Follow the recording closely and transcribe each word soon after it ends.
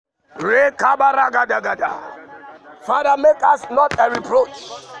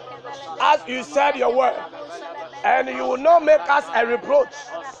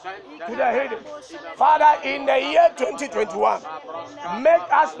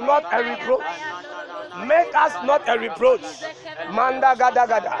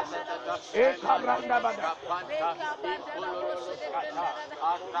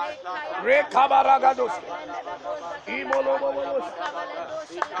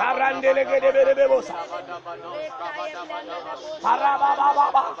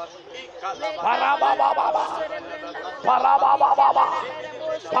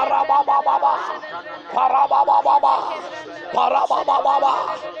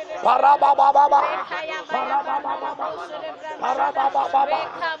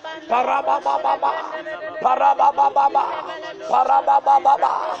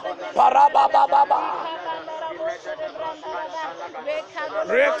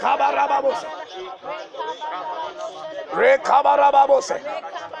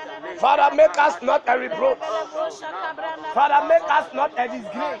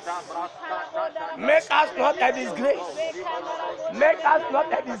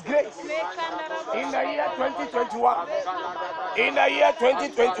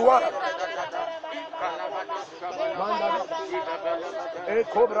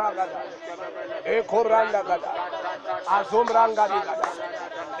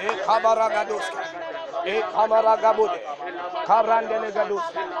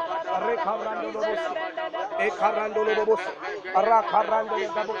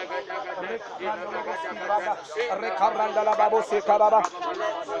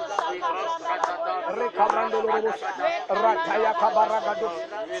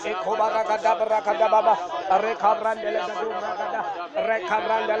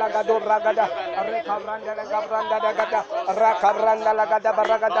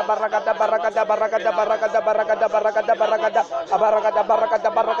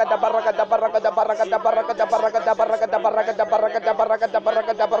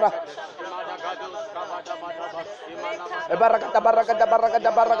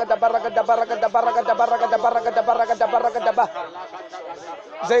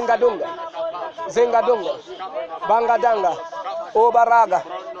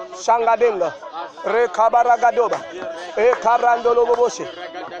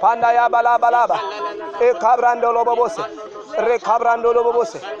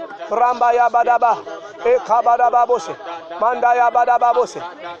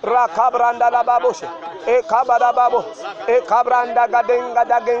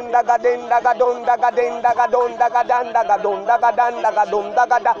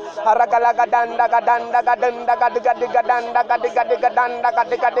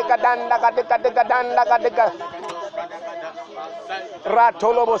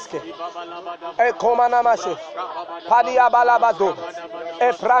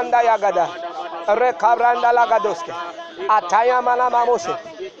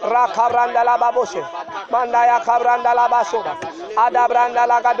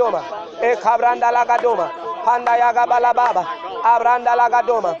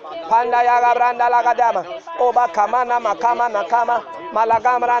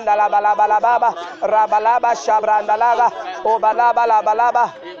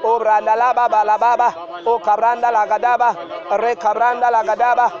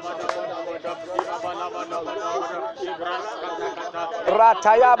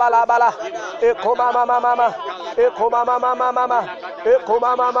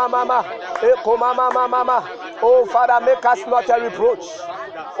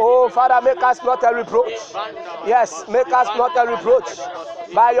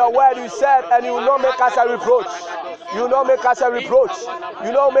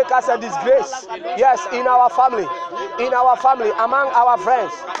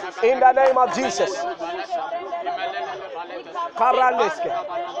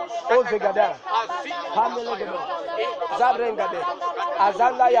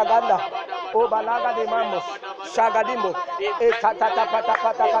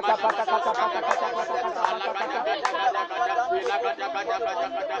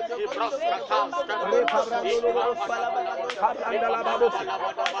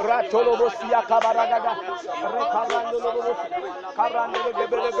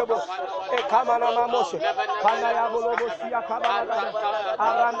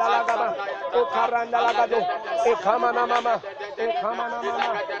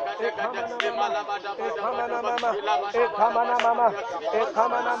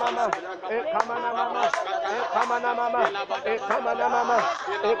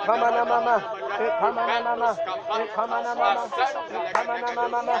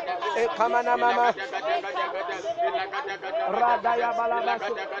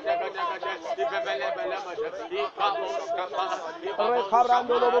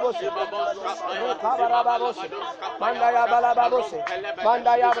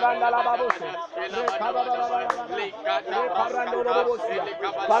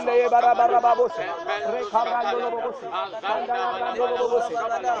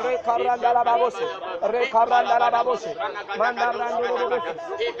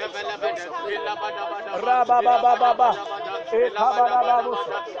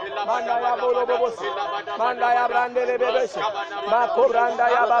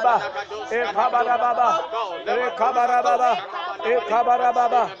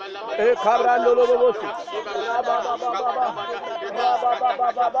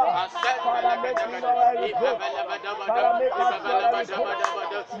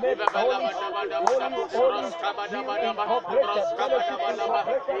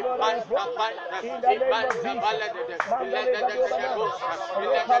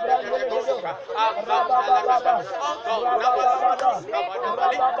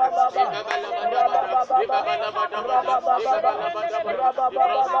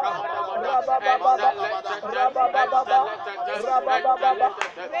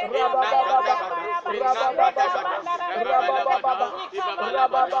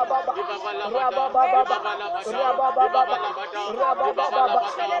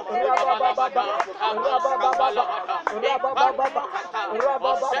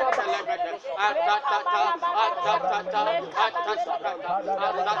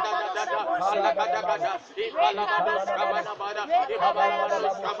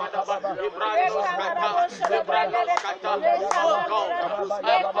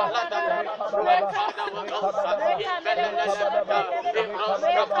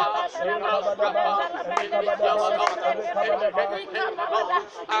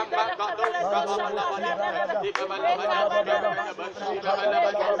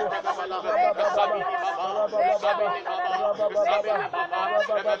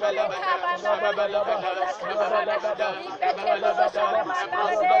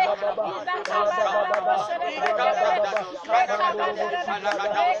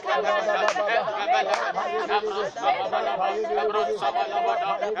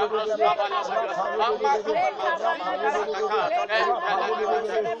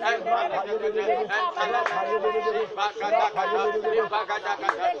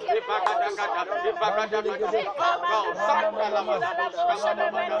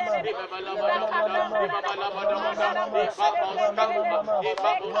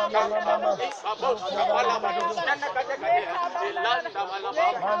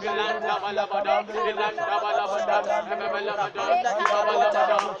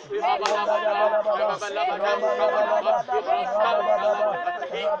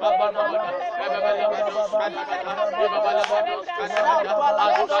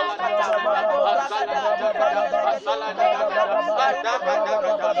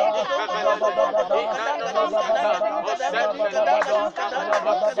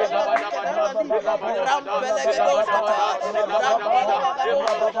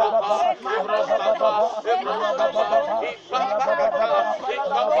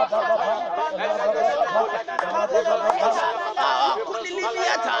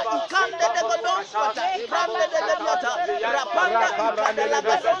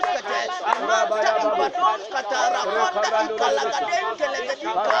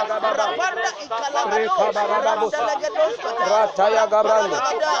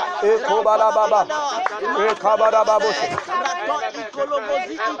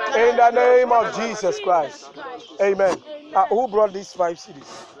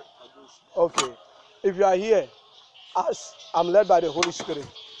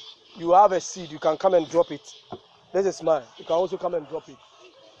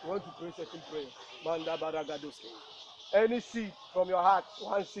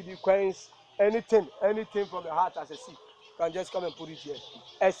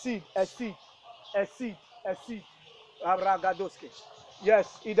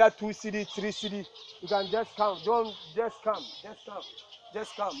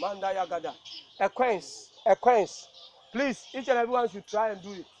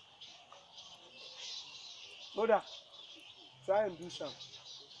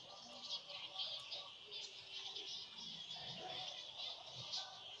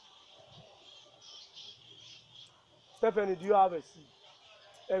Stephanie, do you have a seed?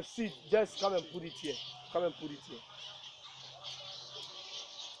 A seed, just come and put it here. Come and put it here.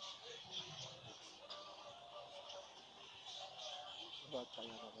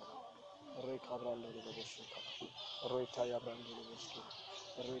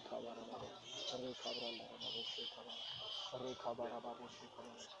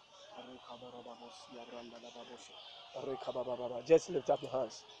 Just lift up your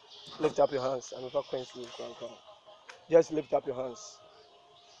hands. Lift up your hands. I'm not going to come. Just lift up your hands.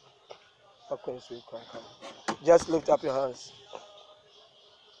 Just lift up your hands.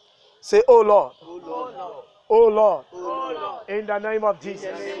 Say, oh Lord. Oh Lord. In the name of Jesus.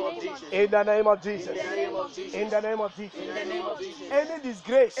 In the name of Jesus. In the name of Jesus. Any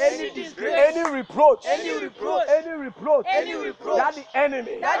disgrace. Any reproach. Any reproach. That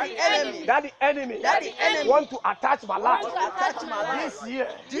the enemy want to attach my life.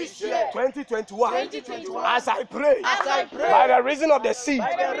 This year. 2021. As I pray. By the reason of the seed.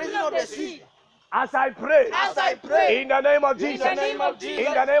 As I pray, in the name of Jesus, in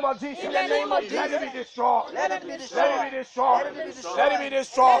the name of Jesus, let it be destroyed. Let it be destroyed. Let it be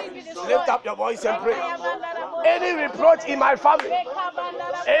destroyed. Lift up your voice and pray. Any reproach in my family,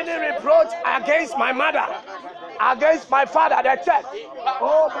 any reproach against my mother, against my father, the church,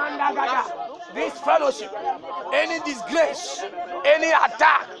 oh Mandagada, this fellowship, any disgrace, any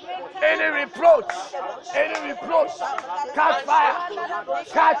attack, any reproach, catch fire,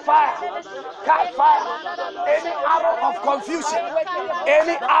 any arrow of confusion,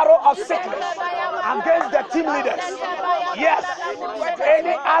 any arrow of sickness against the team leaders, yes,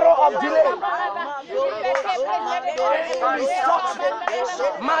 any arrow of delay, misfortune,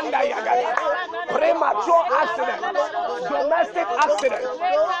 Manda Yagada, premature accident, domestic accident,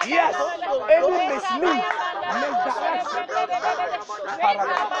 yes, any mislead, misdirection,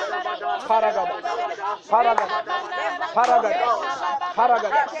 Paragada,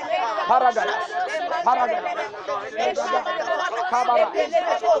 Kabara,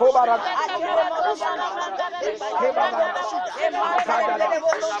 Kobara,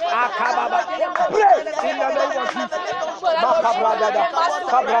 Akababa, break in the name of Jesus. Makabrada,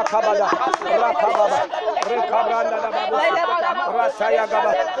 Kabra Kabada, Rakababa, Rekabranda Babu, Rasaya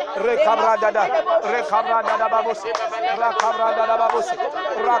Gaba, Rekabrada, Babus, Rakabranda Babus,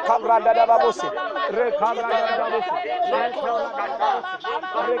 Rakabranda Babus, Rekabranda Babus,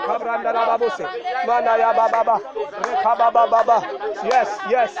 Rekabranda Babus, Manaya Baba, Rekababa Baba, yes,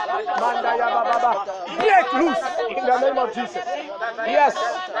 Mandaya Baba, break loose in the name of Jesus. Yes,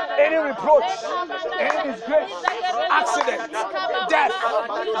 any reproach, any disgrace, accident, death,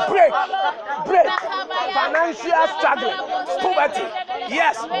 break, financial struggling, poverty,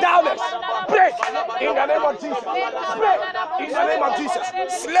 yes, downers, break in the name of Jesus, break in the name of Jesus,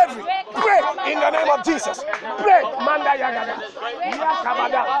 slavery, break in the name of Jesus, break, Manda Yagada,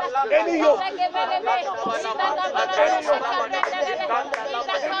 Yakabada, any yoke,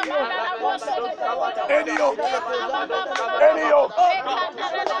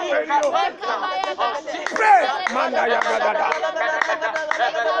 pray, Manda Yagada,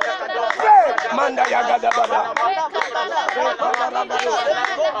 pray, Manda Yagada,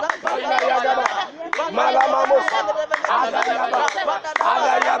 Malamamus, Adayaba,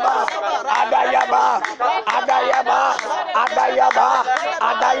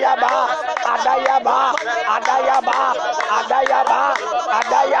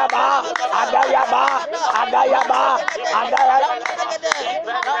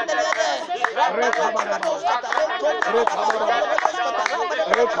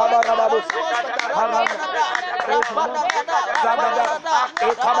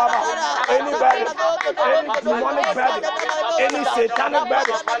 any demonic burden, any satanic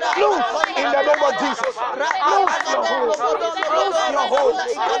burden, loose in the name of Jesus. Loose your hold, loose your hold,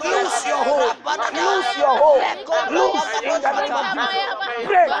 loose your hold, loose your hold, loose in the name of Jesus.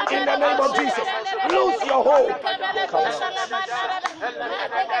 Break in the name of Jesus. Loose your hold.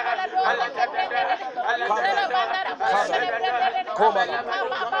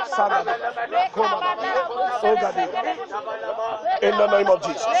 In the name of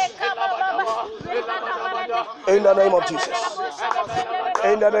Jesus. In the name of Jesus.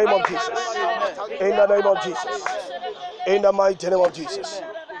 In the name of Jesus. In the name of Jesus. In the mighty name of Jesus.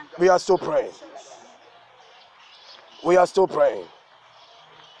 We are still praying. We are still praying.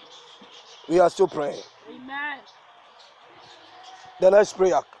 We are still praying. Amen. The next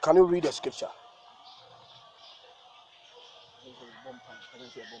prayer, can you read the scripture?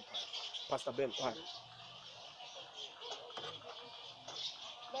 Pastor Ben, why?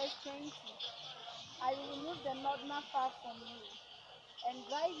 Verse 20. I will remove the north not far from you.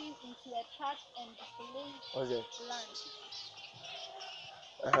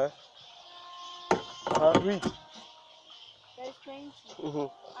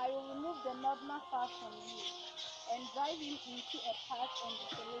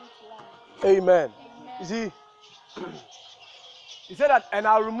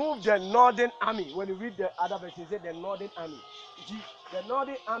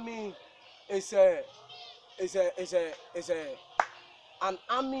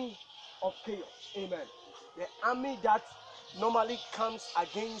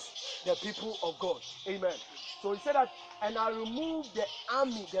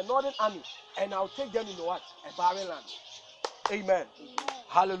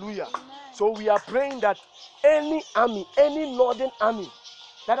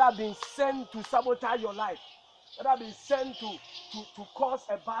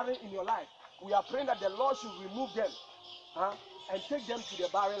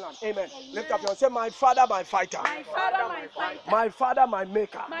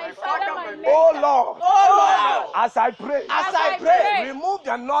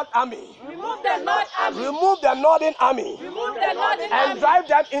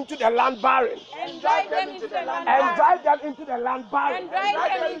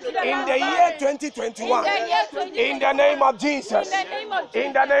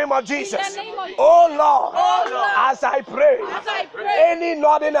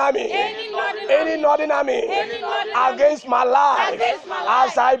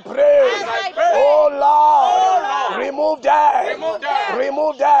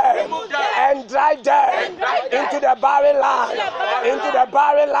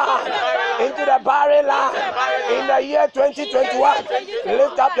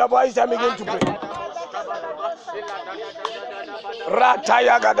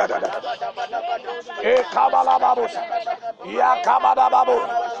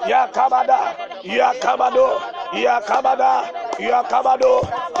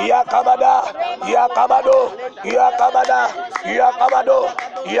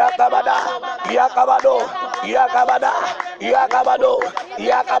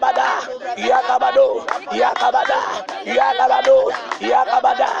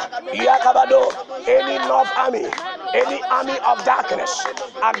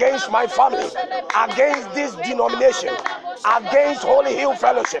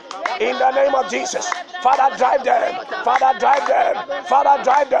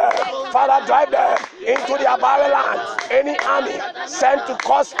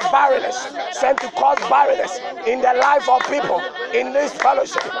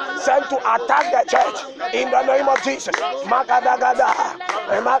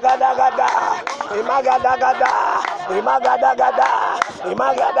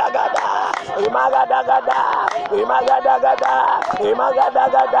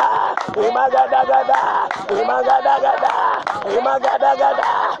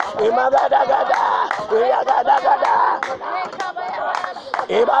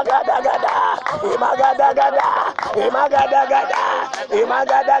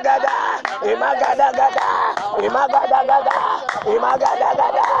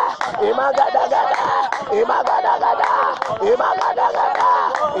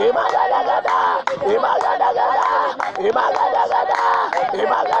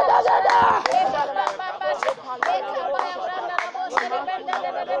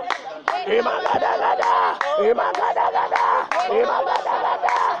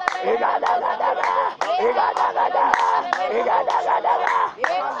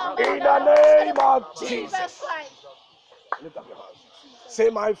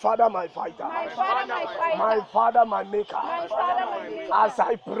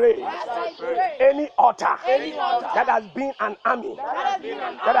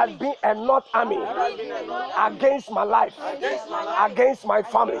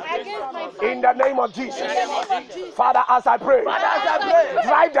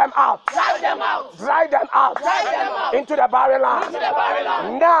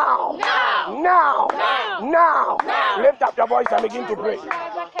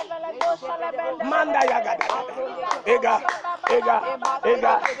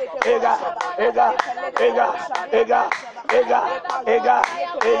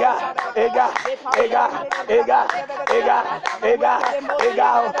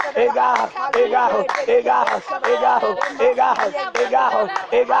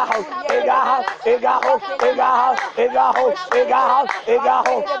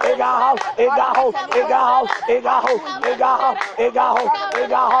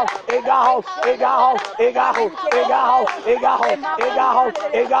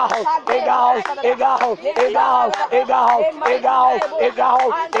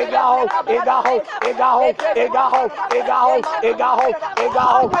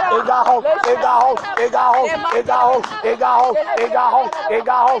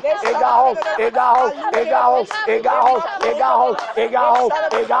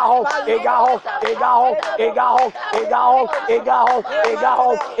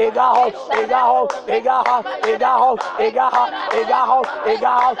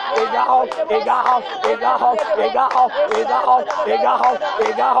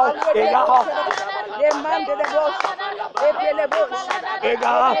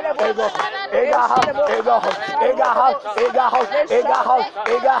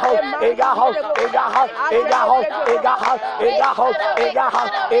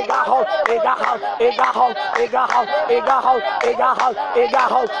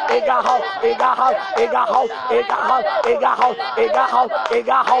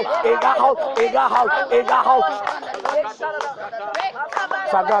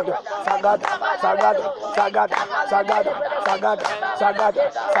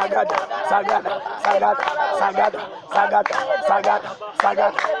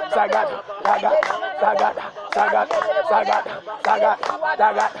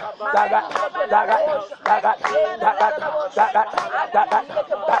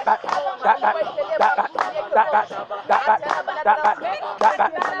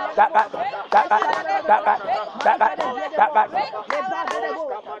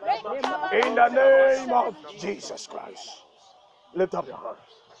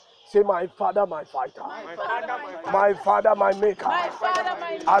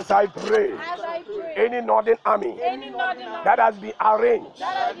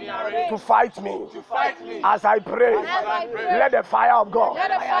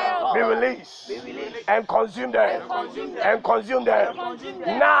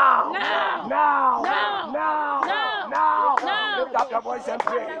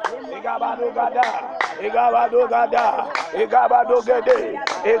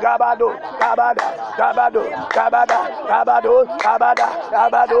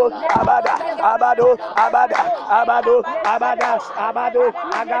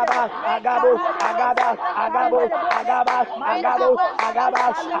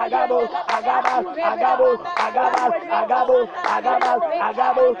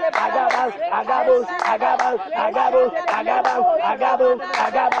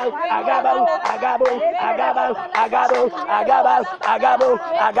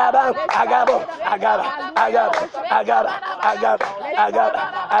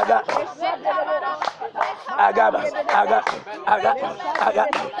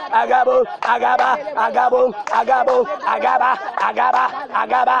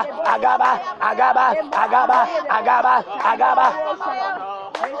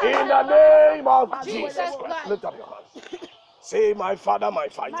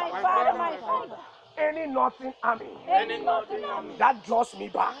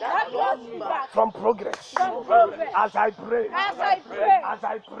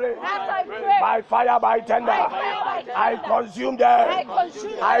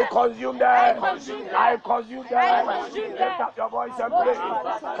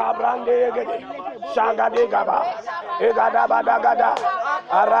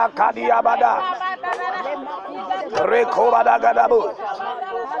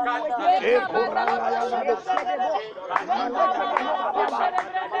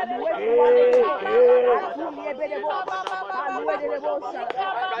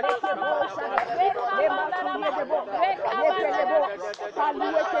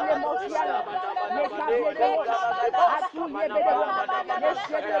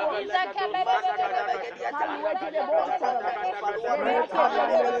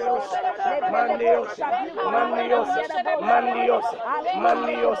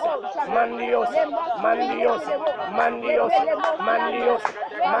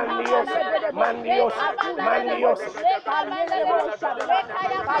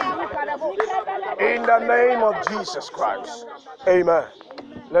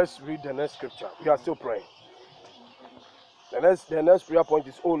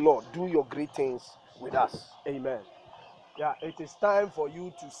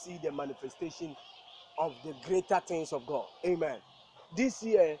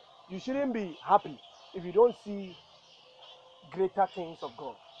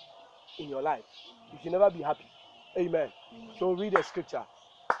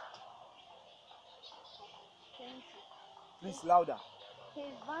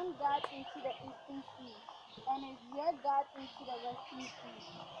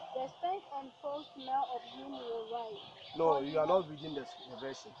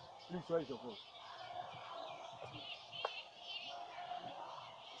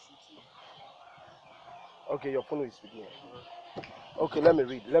 Okay, your phone is with me. Okay, let me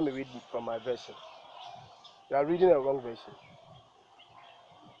read. Let me read from my version. You are reading a wrong version.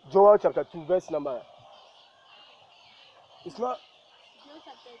 Joel chapter 2, verse number. It's not. Joel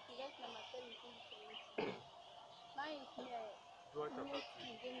chapter 2, verse number 17 to 20. Mine is here. Joel chapter New 2,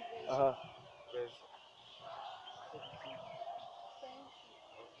 King James Version. Uh-huh. verse 20.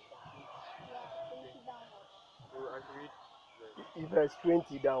 Yeah, 20 downwards. so I should read verse. Verse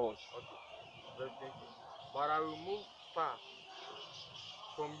 20 downwards. Okay, verse 20. But I will move far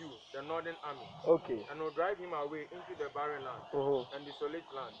from you the northern army, Okay. and will drive him away into the barren land Mm-hmm. and desolate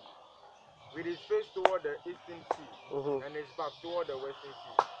land, with his face toward the eastern sea, Mm-hmm. and his back toward the western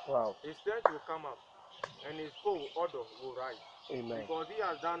sea. Wow. His strength will come up, and his foe odor will rise, Amen. because he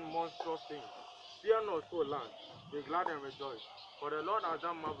has done monstrous things. Fear not, O land, be glad and rejoice, for the Lord has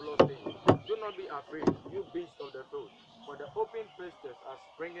done marvelous things. Do not be afraid, you beasts of the field, for the open pastures are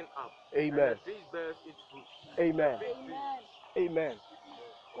springing up, Amen. and the trees bears its fruit. Amen. Amen. Amen.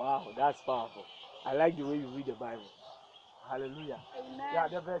 Wow, that's powerful. I like the way you read the Bible. Hallelujah. Amen. Yeah,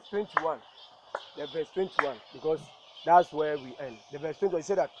 the verse 21. The verse 21, because that's where we end. The verse 21, he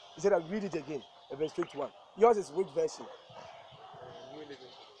said that read it again. The verse 21. Yours is which version? New Living.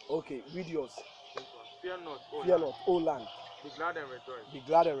 Okay, read yours. 21. Fear not, O Fear land, not, O land. be glad and rejoice, Be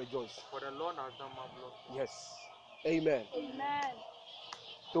glad and rejoice. for the Lord has done marvelous things. Yes. Amen. Amen.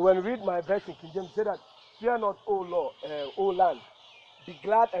 So when you read my version, King James say that, fear not, O Lord, O land. Be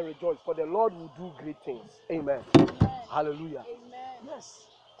glad and rejoice, for the Lord will do great things. Amen. Amen. Hallelujah. Amen. Yes.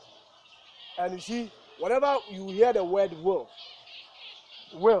 And you see, whenever you hear the word will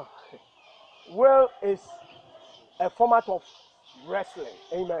is a format of wrestling.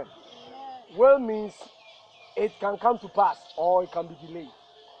 Amen. Amen. Will means it can come to pass or it can be delayed.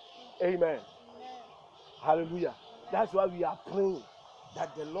 Amen. Amen. Hallelujah. That's why we are praying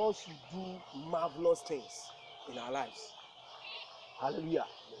that the Lord should do marvelous things in our lives. Hallelujah.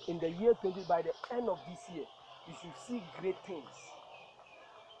 In the year 20, by the end of this year, you should see great things.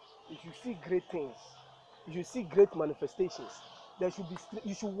 You should see great things. You should see great manifestations. There should be.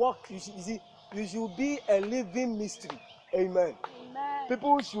 You should walk. You should be a living mystery. Amen. Amen.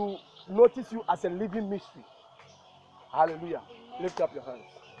 People should notice you as a living mystery. Hallelujah. Amen. Lift up your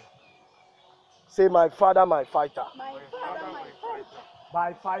hands. Say, my Father, my fighter. My Father, my fighter.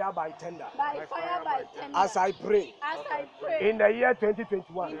 By fire, by tender. By fire, by tender. As I pray. As I pray. In the year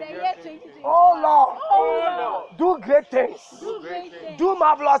 2021. In the year 2021. Oh Lord. Oh Lord. Do great things. Do great things. Do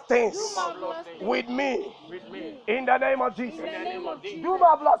marvelous things. Do marvelous things. With me. With me, In the name of Jesus. In the name of Jesus. Do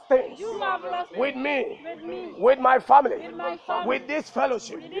marvelous things. Do marvelous things. With me. With me. With my family. With my family. With this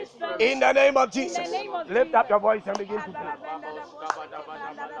fellowship. With this fellowship. In the name of In Jesus. the name of Lift up Jesus. your voice and begin to pray.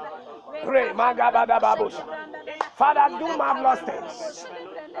 Pray. Magabadababosha. Father, do marvelous things.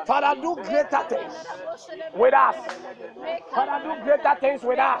 Father, do greater things with us. Father, do greater things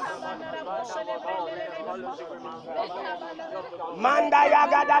with us. Manda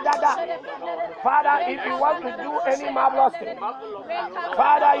yaga da da da. Father, if you want to do any marvelous thing,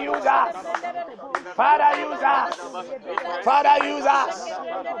 Father, use us. Father, use us. Father, use us.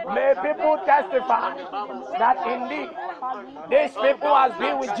 May people testify that indeed these people has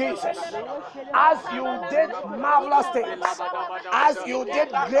been with Jesus. As you did marvelous things, as you did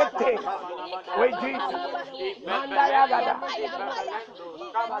great things with Jesus. Manda yaga da.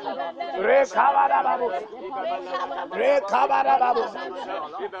 Rekabada babusa. Rekabada babusa.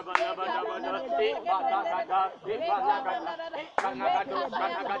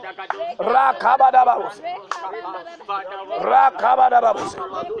 Rakabada babusa. Rakabada babusa.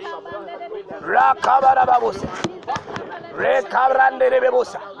 Rakabada babusa. Rekabrande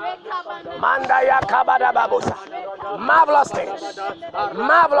babusa. Manda yakabada babusa. Marvelous things.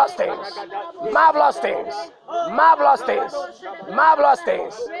 Marvelous things. Marvelous things. Marvelous things. Marvelous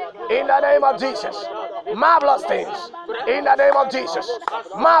things. In the name of Jesus. Marvelous things. In the name of Jesus.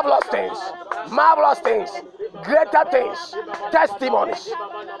 Marvelous things. Marvelous things. Greater things. Testimonies.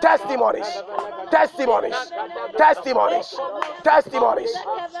 Testimonies. Testimonies. Testimonies. Testimonies.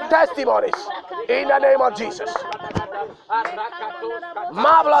 Testimonies. In the name of Jesus.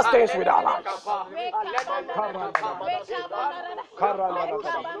 Marvelous things with our lives.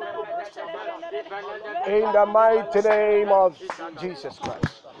 In the mighty name of Jesus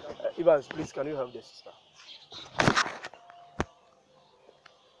Christ. Evans, please, can you help the sister?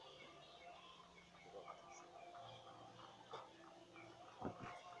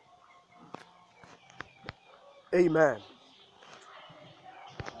 Amen.